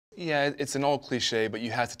Yeah, it's an old cliche, but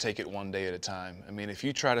you have to take it one day at a time. I mean, if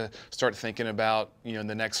you try to start thinking about, the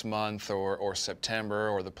next month or September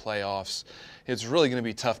or the playoffs, it's really going to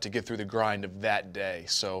be tough to get through the grind of that day.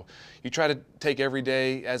 So you try to take every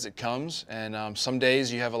day as it comes, and some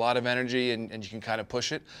days you have a lot of energy and you can kind of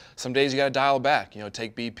push it. Some days you got to dial back,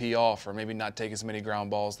 take BP off or maybe not take as many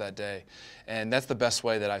ground balls that day. And that's the best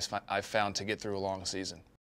way that I've found to get through a long season.